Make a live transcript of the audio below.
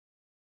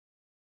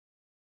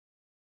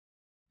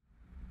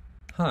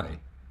Hi,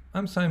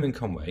 I'm Simon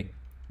Conway,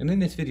 and in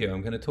this video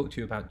I'm going to talk to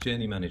you about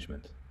journey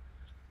management.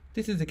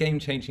 This is a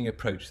game-changing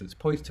approach that's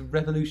poised to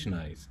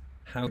revolutionise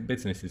how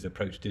businesses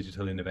approach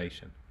digital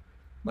innovation,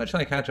 much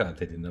like Agile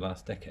did in the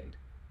last decade.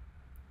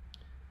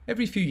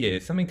 Every few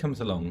years something comes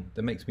along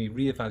that makes me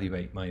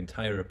re-evaluate my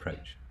entire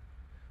approach.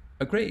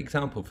 A great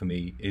example for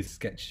me is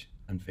Sketch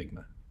and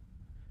Figma.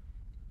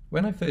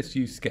 When I first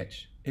used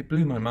Sketch, it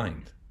blew my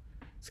mind.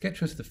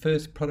 Sketch was the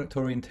first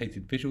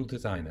product-orientated visual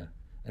designer,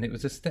 and it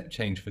was a step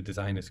change for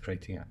designers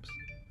creating apps.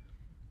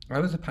 I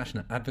was a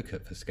passionate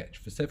advocate for Sketch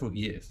for several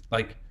years,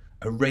 like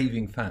a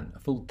raving fan, a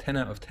full 10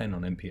 out of 10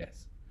 on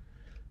NPS.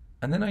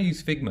 And then I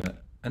used Figma,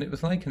 and it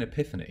was like an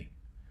epiphany.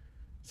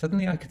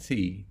 Suddenly I could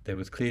see there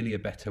was clearly a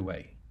better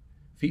way.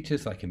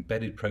 Features like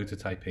embedded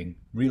prototyping,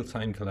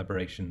 real-time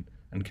collaboration,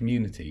 and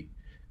community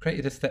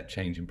created a step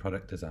change in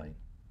product design.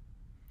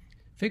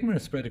 Figma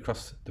has spread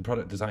across the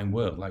product design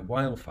world like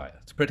wildfire,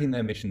 spreading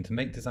their mission to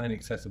make design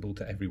accessible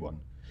to everyone,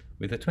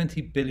 with a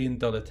 $20 billion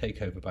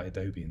takeover by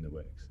Adobe in the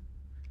works.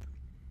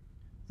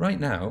 Right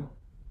now,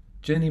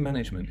 journey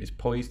management is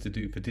poised to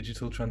do for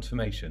digital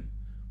transformation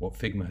what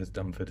Figma has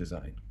done for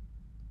design.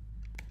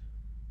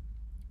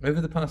 Over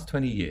the past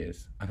 20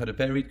 years, I've had a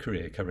varied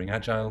career covering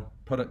agile,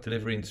 product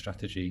delivery and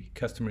strategy,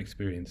 customer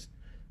experience,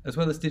 as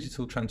well as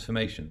digital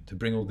transformation to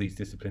bring all these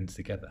disciplines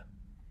together.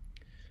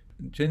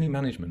 Journey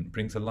management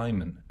brings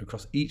alignment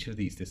across each of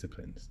these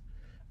disciplines,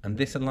 and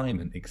this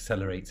alignment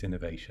accelerates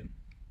innovation.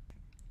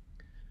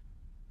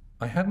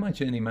 I had my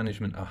journey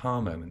management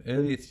aha moment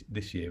earlier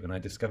this year when I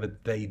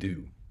discovered They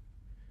Do.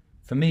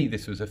 For me,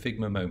 this was a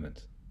Figma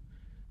moment.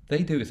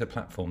 They Do is a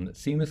platform that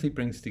seamlessly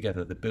brings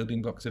together the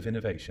building blocks of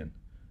innovation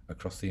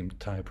across the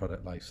entire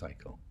product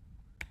lifecycle.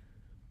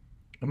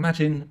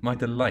 Imagine my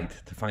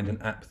delight to find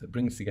an app that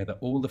brings together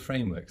all the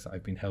frameworks that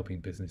I've been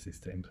helping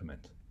businesses to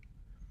implement.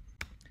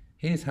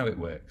 Here's how it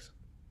works.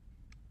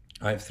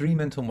 I have three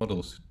mental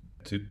models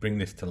to bring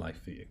this to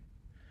life for you.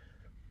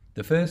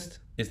 The first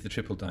is the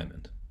triple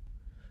diamond.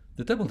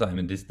 The double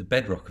diamond is the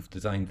bedrock of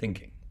design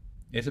thinking.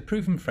 It's a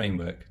proven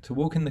framework to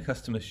walk in the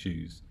customer's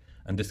shoes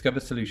and discover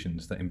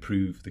solutions that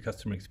improve the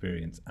customer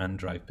experience and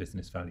drive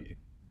business value.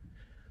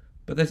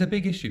 But there's a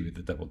big issue with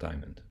the double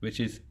diamond, which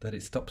is that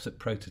it stops at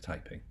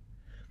prototyping,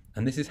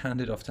 and this is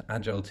handed off to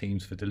agile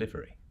teams for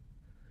delivery.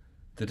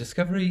 The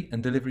discovery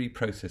and delivery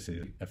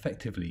processes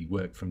effectively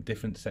work from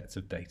different sets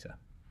of data.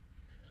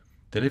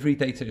 Delivery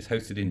data is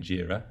hosted in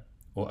Jira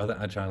or other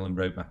agile and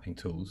road mapping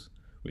tools,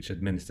 which are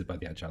administered by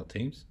the agile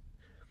teams.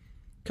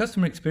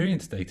 Customer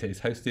experience data is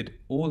hosted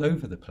all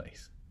over the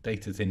place.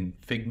 Data's in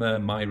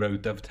Figma, Miro,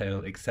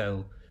 Dovetail,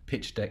 Excel,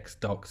 pitch decks,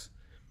 docs.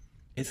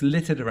 It's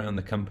littered around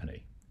the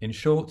company. In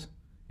short,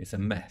 it's a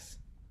mess.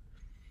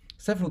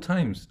 Several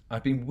times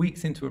I've been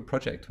weeks into a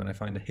project when I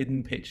find a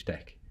hidden pitch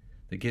deck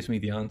that gives me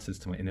the answers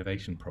to my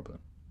innovation problem.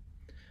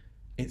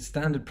 It's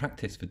standard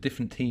practice for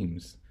different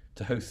teams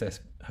to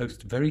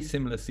host very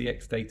similar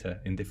CX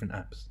data in different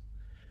apps.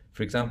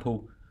 For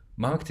example,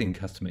 marketing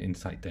customer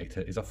insight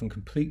data is often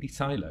completely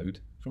siloed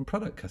from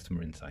product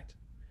customer insight.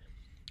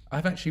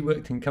 I've actually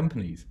worked in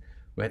companies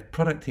where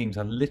product teams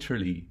are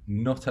literally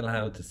not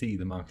allowed to see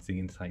the marketing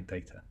insight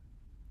data.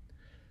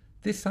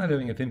 This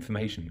siloing of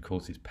information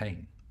causes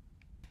pain.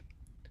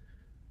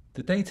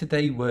 The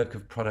day-to-day work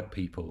of product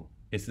people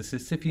is the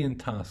Sisyphean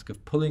task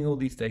of pulling all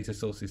these data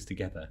sources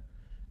together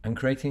and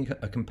creating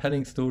a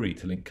compelling story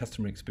to link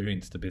customer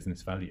experience to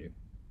business value.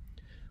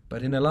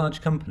 But in a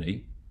large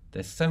company,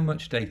 there's so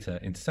much data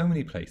in so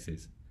many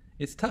places,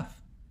 it's tough.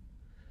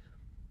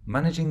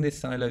 Managing this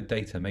siloed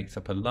data makes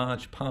up a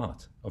large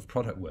part of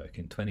product work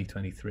in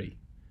 2023,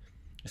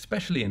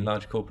 especially in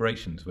large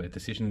corporations where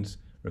decisions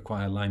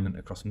require alignment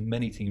across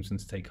many teams and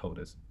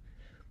stakeholders.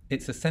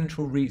 It's a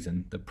central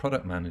reason that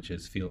product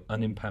managers feel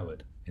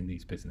unempowered in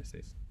these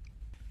businesses.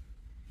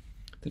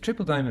 The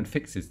triple diamond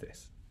fixes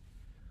this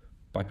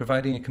by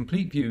providing a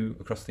complete view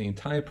across the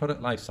entire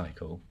product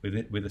lifecycle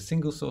with a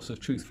single source of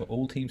truth for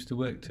all teams to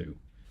work to.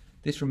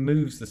 This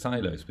removes the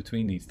silos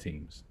between these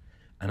teams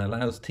and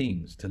allows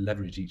teams to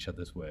leverage each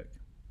other's work.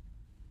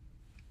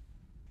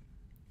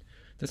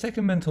 The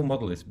second mental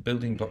model is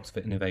building blocks for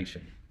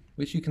innovation,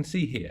 which you can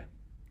see here.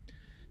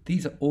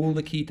 These are all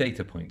the key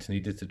data points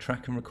needed to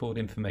track and record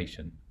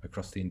information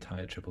across the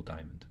entire triple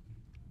diamond.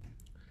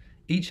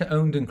 Each are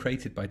owned and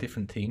created by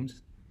different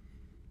teams,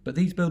 but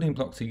these building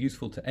blocks are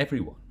useful to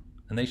everyone,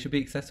 and they should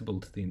be accessible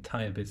to the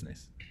entire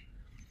business.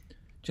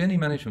 Journey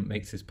management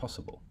makes this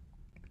possible.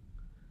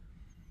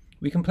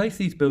 We can place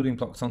these building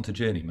blocks onto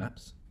journey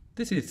maps.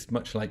 This is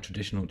much like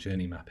traditional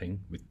journey mapping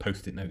with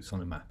post-it notes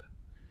on a map.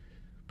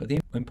 But the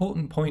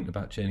important point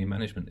about journey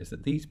management is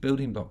that these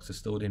building blocks are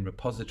stored in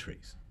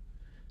repositories.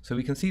 So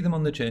we can see them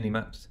on the journey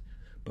maps,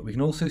 but we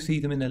can also see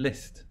them in a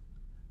list,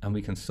 and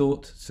we can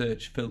sort,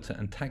 search, filter,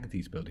 and tag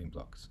these building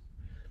blocks.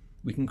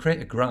 We can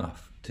create a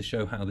graph to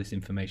show how this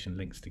information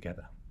links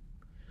together.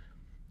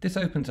 This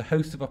opens a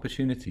host of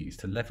opportunities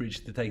to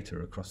leverage the data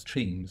across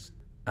teams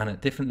and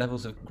at different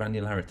levels of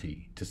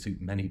granularity to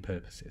suit many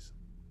purposes.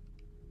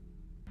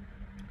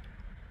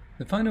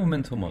 The final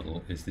mental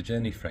model is the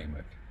journey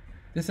framework,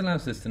 This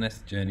allows us to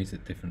nest journeys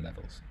at different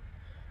levels.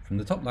 From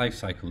the top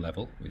lifecycle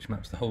level, which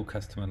maps the whole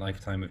customer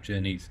lifetime of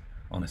journeys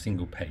on a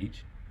single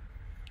page,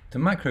 to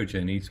macro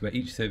journeys where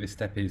each service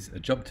step is a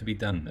job to be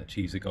done that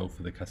achieves a goal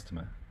for the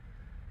customer,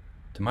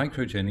 to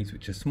micro journeys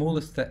which are smaller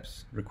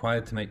steps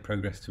required to make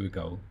progress to a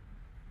goal,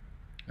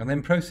 and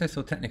then process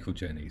or technical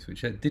journeys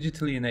which are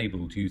digitally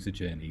enabled user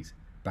journeys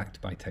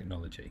backed by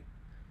technology,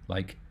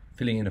 like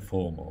filling in a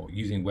form or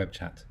using web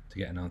chat to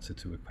get an answer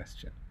to a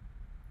question.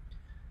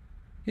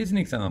 Here's an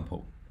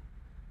example.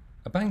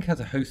 A bank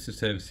has a host of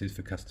services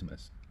for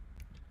customers.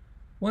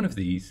 One of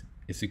these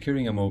is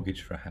securing a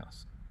mortgage for a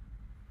house.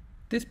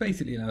 This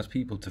basically allows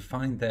people to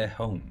find their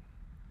home.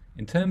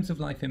 In terms of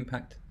life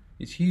impact,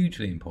 it's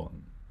hugely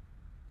important.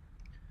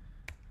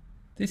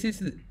 This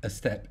is a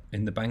step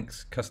in the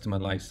bank's customer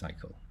life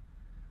cycle,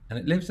 and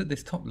it lives at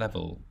this top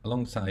level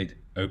alongside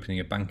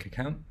opening a bank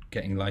account,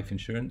 getting life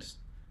insurance,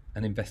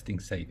 and investing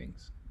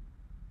savings.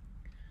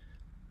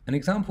 An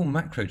example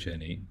macro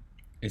journey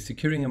is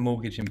securing a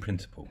mortgage in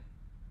principle.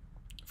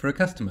 For a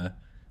customer,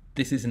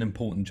 this is an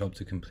important job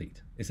to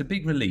complete. It's a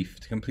big relief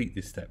to complete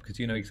this step because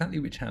you know exactly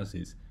which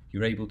houses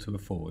you're able to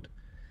afford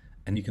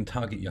and you can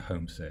target your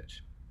home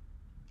search.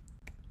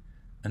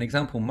 An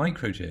example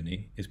micro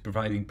journey is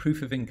providing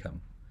proof of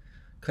income,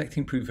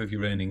 collecting proof of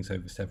your earnings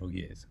over several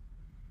years.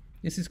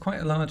 This is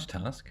quite a large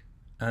task,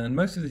 and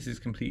most of this is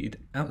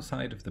completed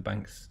outside of the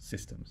bank's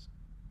systems.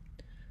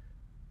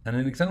 And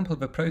an example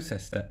of a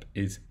process step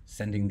is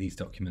sending these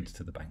documents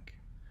to the bank.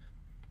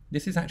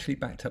 This is actually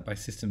backed up by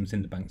systems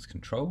in the bank's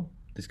control.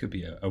 This could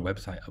be a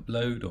website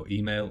upload or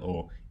email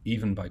or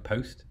even by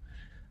post,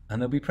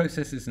 and there'll be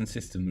processes and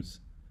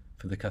systems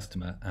for the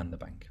customer and the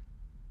bank.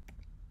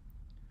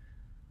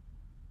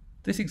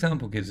 This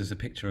example gives us a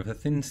picture of a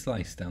thin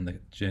slice down the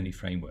journey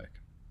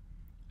framework.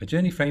 A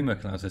journey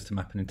framework allows us to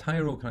map an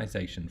entire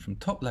organisation from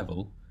top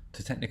level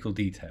to technical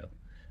detail,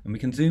 and we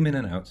can zoom in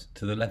and out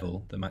to the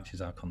level that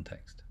matches our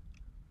context.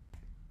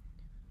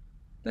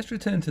 Let's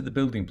return to the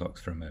building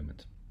blocks for a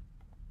moment.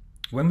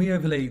 When we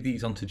overlay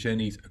these onto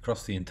journeys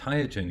across the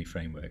entire journey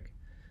framework,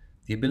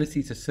 the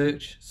ability to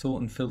search,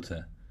 sort and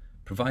filter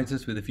provides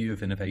us with a view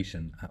of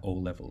innovation at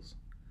all levels.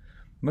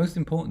 Most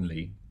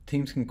importantly,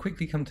 teams can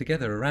quickly come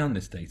together around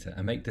this data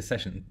and make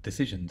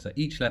decisions at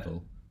each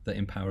level that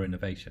empower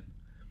innovation.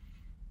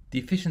 The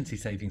efficiency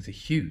savings are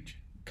huge.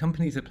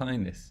 Companies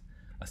applying this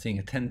are seeing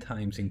a 10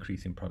 times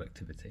increase in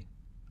productivity.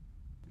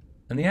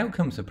 And the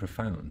outcomes are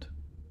profound.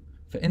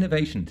 For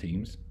innovation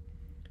teams,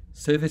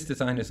 service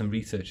designers and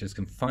researchers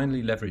can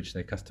finally leverage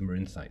their customer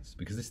insights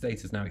because this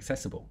data is now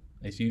accessible,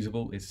 it's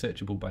usable, it's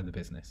searchable by the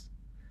business.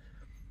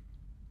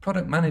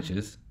 Product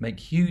managers make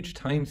huge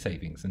time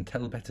savings and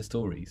tell better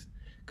stories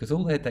because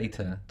all their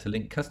data to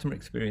link customer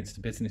experience to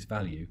business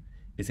value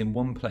is in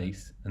one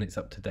place and it's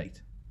up to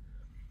date.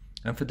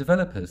 And for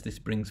developers, this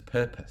brings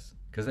purpose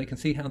because they can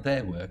see how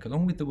their work,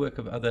 along with the work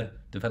of other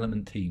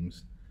development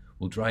teams,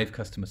 will drive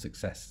customer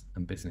success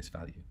and business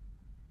value.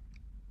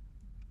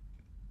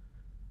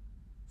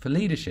 For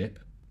leadership,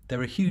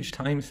 there are huge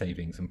time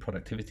savings and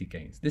productivity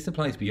gains. This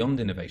applies beyond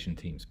innovation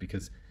teams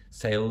because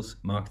sales,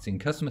 marketing,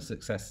 customer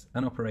success,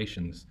 and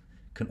operations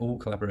can all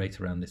collaborate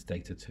around this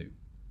data too.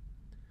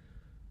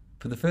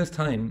 For the first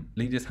time,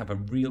 leaders have a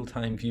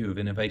real-time view of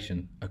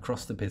innovation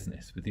across the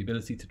business with the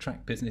ability to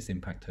track business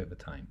impact over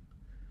time.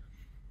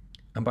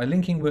 And by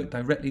linking work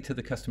directly to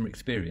the customer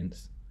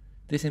experience,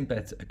 this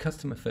embeds a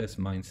customer-first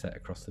mindset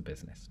across the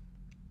business.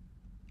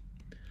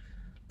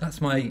 That's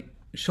my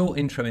short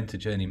intro into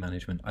journey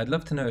management. I'd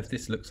love to know if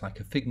this looks like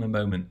a Figma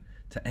moment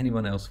to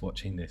anyone else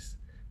watching this.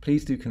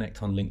 Please do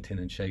connect on LinkedIn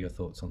and share your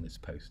thoughts on this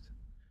post.